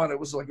 #1. It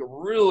was like a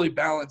really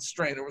balanced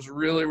strain. It was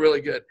really, really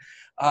good.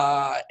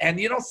 And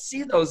you don't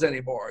see those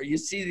anymore. You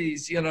see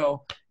these, you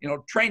know,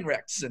 train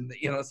wrecks and,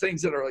 you know,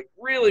 things that are like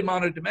really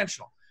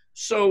monodimensional.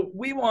 So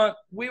we want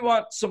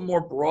some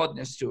more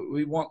broadness to it.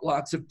 We want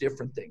lots of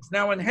different things.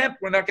 Now in hemp,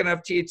 we're not going to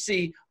have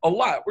THC a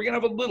lot. We're going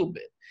to have a little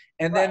bit.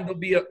 And then there'll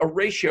be a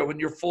ratio in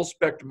your full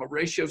spectrum, a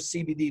ratio of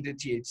CBD to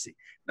THC.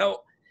 Now,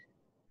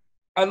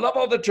 I love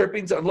all the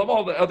terpenes. I love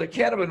all the other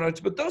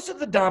cannabinoids, but those are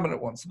the dominant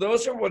ones.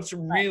 Those are what's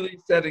really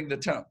setting the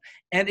tone.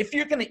 And if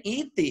you're going to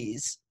eat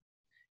these,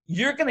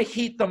 you're going to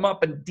heat them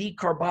up and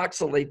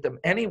decarboxylate them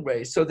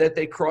anyway so that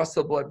they cross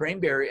the blood-brain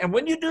barrier. And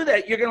when you do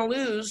that, you're going to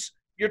lose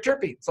your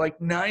terpenes, like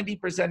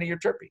 90% of your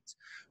terpenes.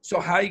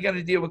 So how are you going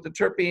to deal with the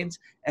terpenes,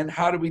 and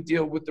how do we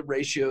deal with the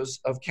ratios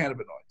of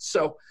cannabinoids?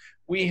 So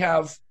we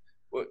have,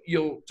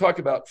 you'll talk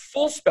about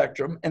full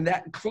spectrum, and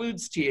that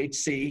includes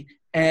THC,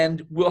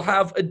 and we'll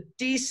have a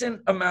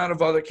decent amount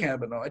of other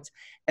cannabinoids.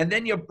 And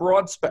then you have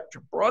broad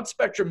spectrum. Broad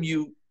spectrum,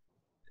 you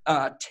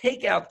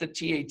take out the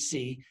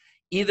THC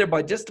either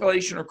by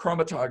distillation or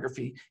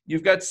chromatography.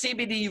 You've got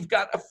CBD, you've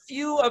got a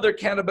few other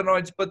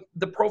cannabinoids, but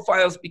the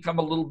profiles become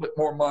a little bit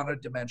more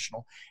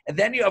monodimensional. And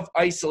then you have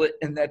isolate,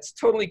 and that's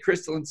totally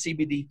crystalline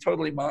CBD,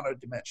 totally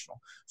monodimensional.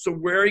 So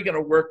where are you going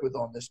to work with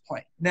on this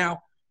plane?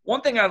 Now,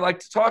 one thing I'd like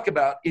to talk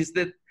about is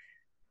that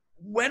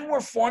when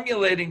we're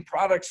formulating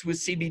products with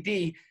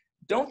CBD,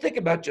 don't think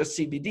about just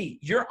CBD.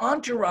 Your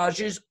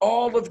entourage is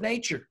all of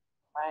nature.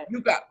 Right.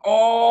 You've got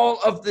all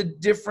of the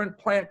different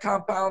plant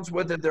compounds,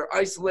 whether they're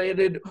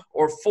isolated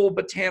or full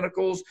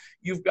botanicals.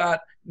 You've got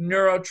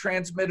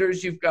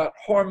neurotransmitters, you've got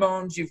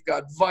hormones, you've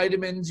got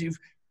vitamins,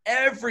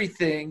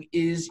 everything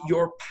is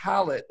your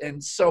palette.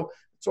 And so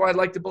I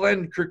like to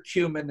blend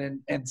curcumin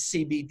and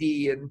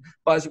CBD and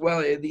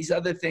boswellia, these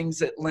other things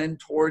that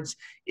lend towards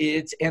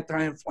its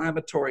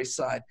anti-inflammatory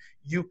side.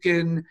 You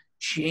can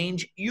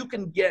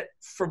get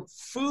from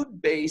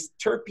food-based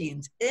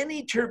terpenes,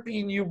 any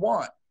terpene you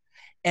want.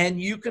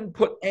 And you can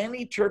put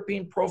any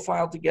terpene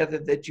profile together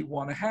that you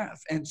want to have.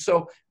 And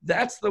so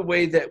that's the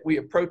way that we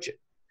approach it.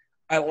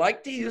 I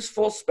like to use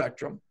full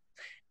spectrum.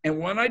 And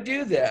when I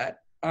do that,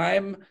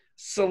 I'm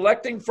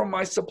selecting from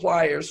my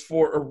suppliers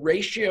for a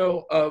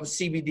ratio of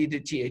CBD to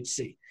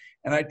THC.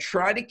 And I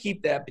try to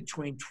keep that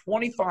between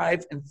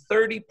 25 and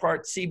 30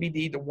 parts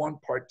CBD to 1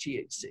 part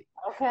THC.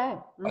 Okay.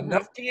 Mm-hmm.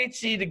 Enough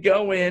THC to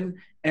go in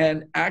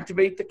and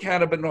activate the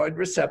cannabinoid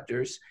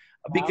receptors.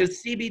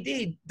 Because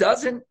CBD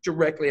doesn't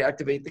directly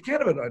activate the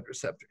cannabinoid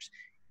receptors.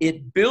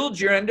 It builds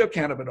your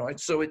endocannabinoids,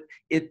 so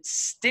it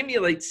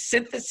stimulates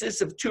synthesis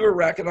of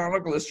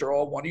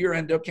 2-arachidonoglycerol, one of your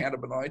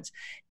endocannabinoids,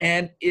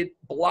 and it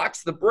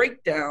blocks the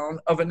breakdown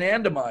of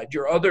anandamide,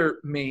 your other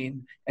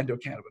main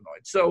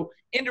endocannabinoid. So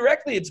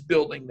indirectly, it's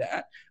building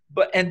that,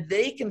 and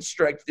they can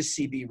strike the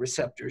CB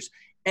receptors.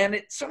 And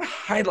it sort of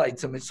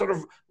highlights them. It sort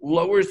of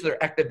lowers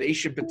their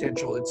activation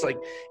potential. It's like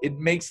it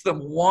makes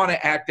them want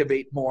to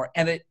activate more,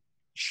 and it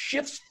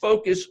shifts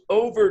focus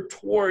over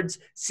towards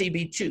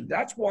CB2.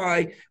 That's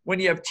why when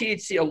you have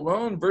THC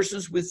alone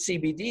versus with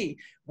CBD,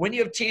 when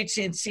you have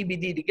THC and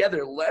CBD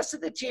together, less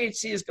of the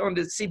THC is going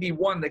to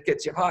CB1 that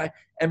gets you high,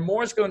 and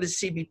more is going to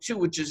CB2,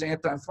 which is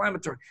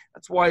anti-inflammatory.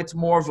 That's why it's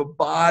more of a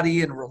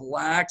body and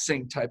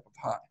relaxing type of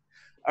high.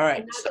 All right.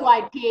 And that's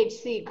why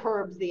THC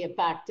curbs the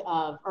effect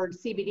of, or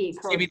CBD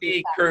curbs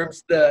CBD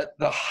curbs the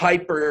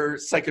hyper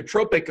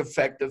psychotropic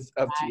effect of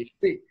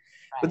THC.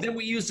 But then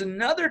we use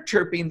another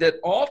terpene that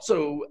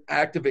also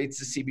activates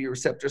the CB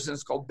receptors, and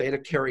it's called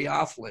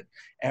beta-caryophyllene.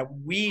 And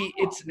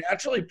it's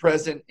naturally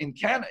present in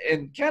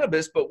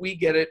cannabis, but we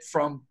get it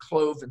from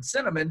clove and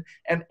cinnamon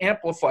and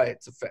amplify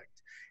its effect.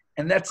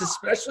 And that's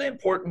especially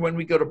important when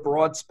we go to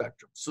broad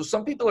spectrum. So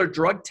some people are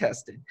drug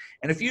tested.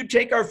 And if you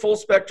take our full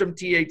spectrum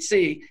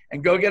THC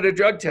and go get a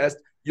drug test,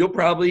 you'll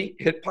probably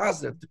hit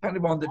positive,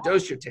 depending on the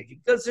dose you're taking,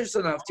 because there's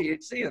enough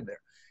THC in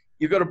there.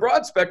 You go to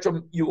broad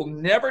spectrum, you will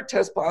never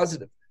test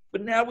positive.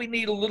 But now we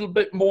need a little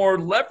bit more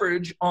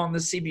leverage on the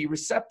CB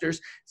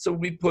receptors, so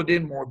we put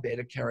in more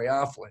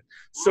beta-caryophyllene.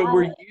 So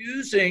we're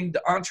using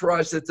the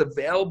entourage that's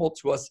available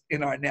to us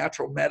in our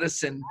natural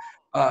medicine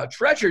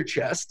treasure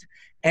chest,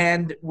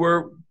 and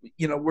we're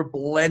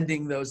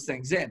blending those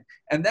things in.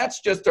 And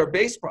that's just our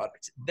base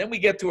products. Then we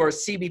get to our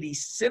CBD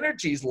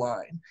Synergies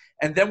line,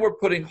 and then we're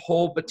putting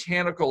whole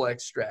botanical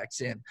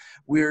extracts in.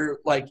 We're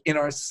like in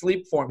our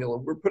sleep formula,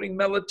 we're putting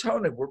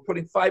melatonin, we're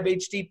putting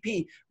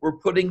 5-HTP, we're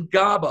putting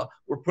GABA,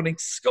 we're putting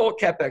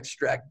skullcap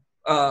extract,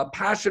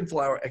 passion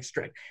flower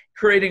extract,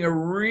 creating a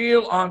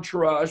real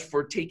entourage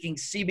for taking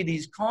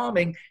CBD's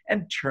calming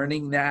and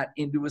turning that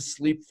into a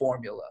sleep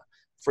formula.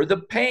 For the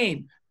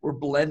pain, we're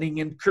blending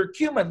in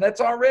curcumin that's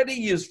already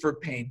used for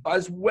pain,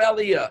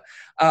 boswellia,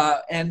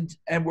 and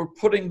we're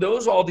putting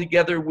those all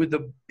together with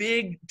a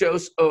big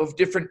dose of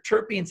different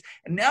terpenes.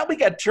 And now we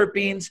got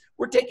terpenes,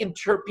 we're taking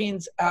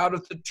terpenes out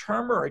of the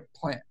turmeric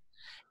plant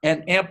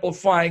and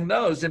amplifying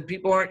those. And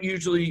people aren't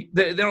usually,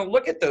 they don't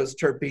look at those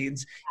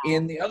terpenes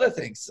in the other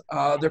things.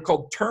 They're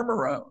called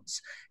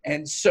termerones.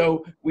 And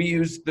so we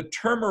use the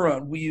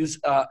termerone, we use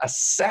a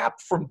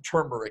sap from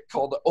turmeric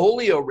called the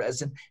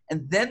oleoresin,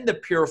 and then the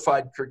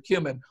purified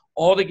curcumin,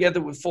 all together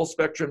with full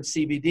spectrum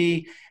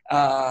CBD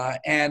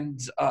and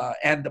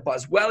the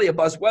boswellia.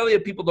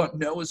 Boswellia people don't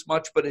know as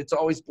much, but it's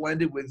always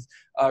blended with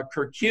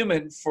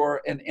curcumin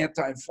for an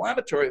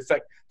anti-inflammatory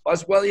effect.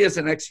 Boswellia is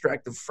an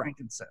extract of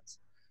frankincense.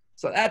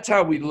 So that's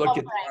how we look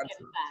at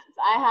frankincense.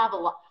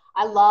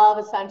 I love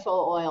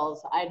essential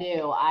oils. I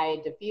do.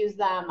 I diffuse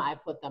them. I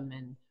put them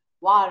in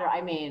water.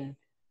 I mean,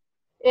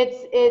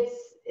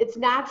 it's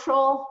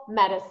natural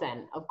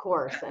medicine, of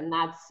course, and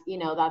that's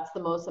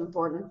the most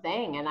important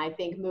thing. And I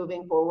think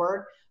moving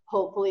forward,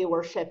 hopefully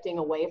we're shifting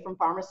away from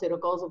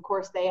pharmaceuticals. Of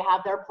course, they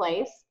have their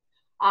place,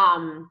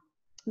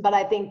 but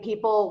I think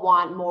people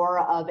want more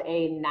of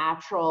a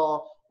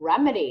natural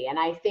remedy, and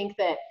I think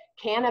that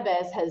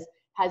cannabis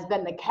has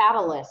been the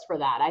catalyst for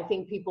that. I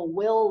think people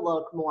will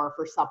look more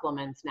for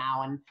supplements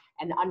now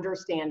and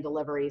understand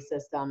delivery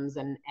systems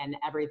and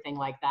everything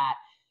like that.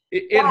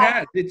 It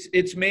has.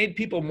 It's made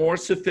people more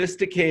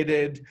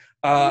sophisticated,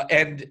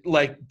 and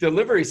like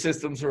delivery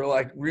systems are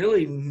like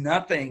really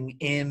nothing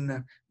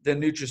in the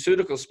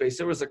nutraceutical space.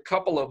 There was a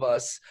couple of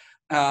us,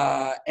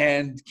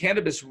 and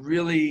cannabis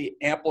really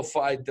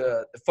amplified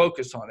the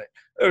focus on it.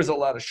 There was a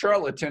lot of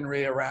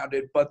charlatanry around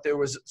it, but there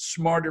was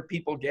smarter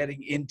people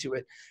getting into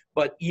it.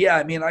 But yeah,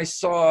 I mean, I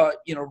saw,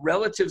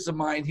 relatives of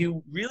mine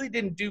who really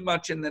didn't do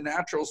much in the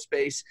natural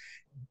space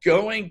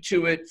going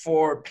to it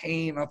for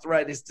pain,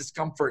 arthritis,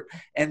 discomfort,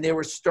 and they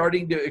were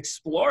starting to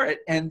explore it,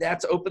 and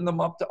that's opened them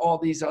up to all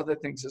these other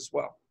things as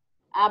well.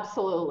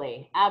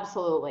 Absolutely.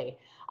 Absolutely.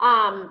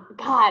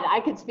 God, I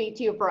could speak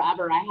to you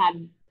forever. I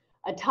had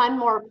a ton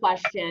more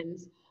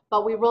questions,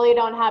 but we really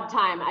don't have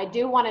time. I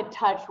do want to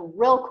touch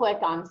real quick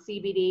on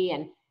CBD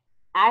and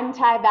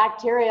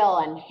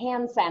antibacterial and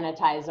hand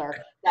sanitizer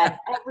that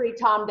every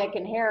Tom, Dick,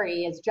 and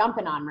Harry is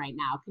jumping on right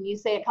now. Can you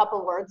say a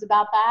couple words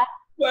about that?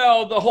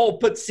 Well, the whole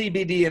put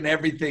CBD in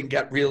everything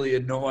got really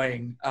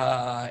annoying,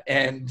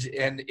 and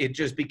it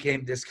just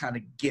became this kind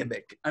of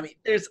gimmick. I mean,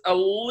 there's a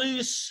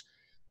loose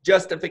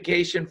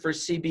justification for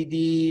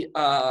CBD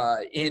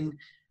in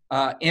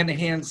a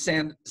hand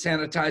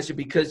sanitizer,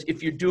 because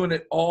if you're doing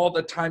it all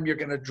the time, you're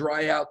going to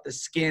dry out the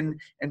skin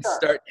and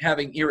start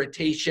having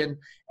irritation,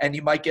 and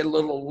you might get a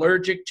little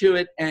allergic to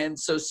it. And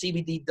so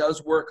CBD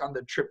does work on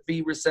the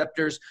TRPV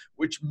receptors,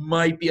 which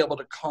might be able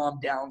to calm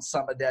down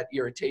some of that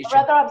irritation.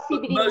 I'd rather have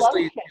CBD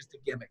mostly lotion. It's just a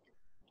gimmick.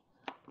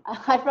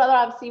 I'd rather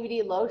have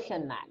CBD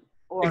lotion then.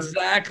 Or,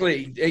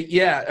 exactly.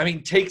 Yeah. I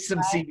mean, take some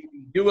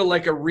CBD, do it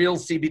like a real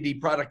CBD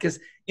product, because,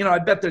 you know, I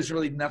bet there's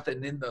really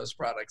nothing in those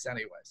products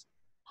anyways.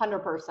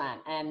 100%.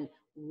 And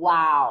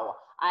wow,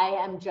 I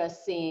am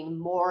just seeing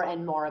more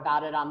and more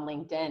about it on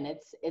LinkedIn.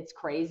 It's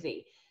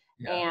crazy.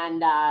 Yeah.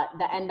 And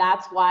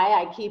that's why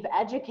I keep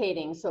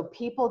educating, so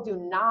people do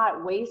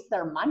not waste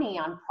their money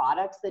on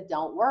products that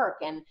don't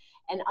work, and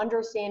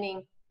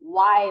understanding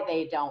why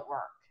they don't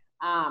work.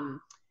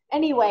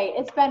 Anyway,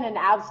 it's been an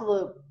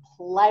absolute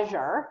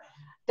pleasure,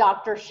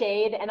 Dr.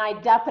 Shade, and I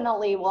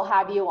definitely will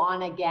have you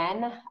on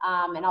again,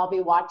 and I'll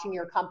be watching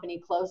your company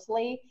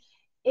closely.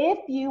 If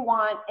you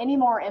want any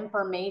more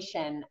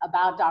information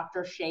about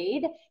Dr.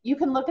 Shade, you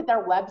can look at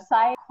their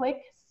website,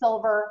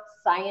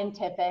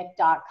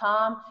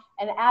 QuickSilverScientific.com.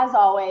 And as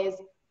always,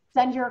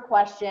 send your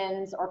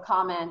questions or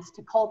comments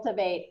to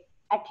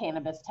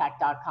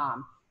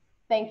cultivate@cannabistech.com.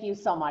 Thank you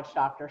so much,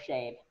 Dr.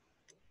 Shade.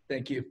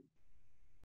 Thank you.